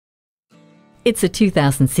It's a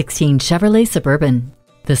 2016 Chevrolet Suburban.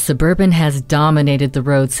 The Suburban has dominated the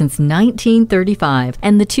road since 1935,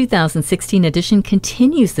 and the 2016 edition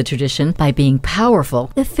continues the tradition by being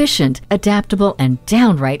powerful, efficient, adaptable, and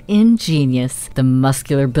downright ingenious. The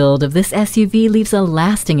muscular build of this SUV leaves a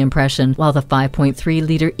lasting impression, while the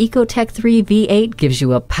 5.3-liter Ecotec 3 V8 gives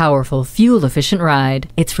you a powerful, fuel-efficient ride.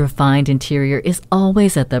 Its refined interior is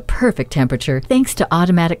always at the perfect temperature thanks to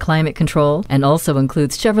automatic climate control, and also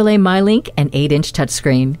includes Chevrolet MyLink and 8-inch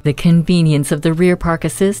touchscreen. The convenience of the rear park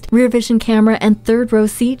assist, rear vision camera, and third row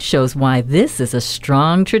seat shows why this is a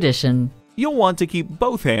strong tradition. You'll want to keep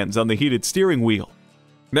both hands on the heated steering wheel.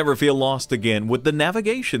 Never feel lost again with the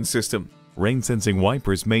navigation system. Rain-sensing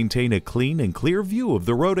wipers maintain a clean and clear view of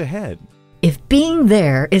the road ahead. If being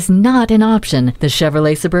there is not an option, the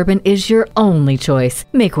Chevrolet Suburban is your only choice.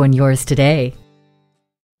 Make one yours today.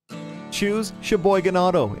 Choose Sheboygan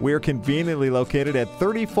Auto. We're conveniently located at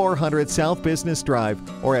 3400 South Business Drive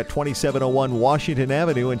or at 2701 Washington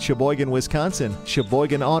Avenue in Sheboygan, Wisconsin.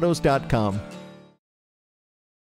 SheboyganAutos.com.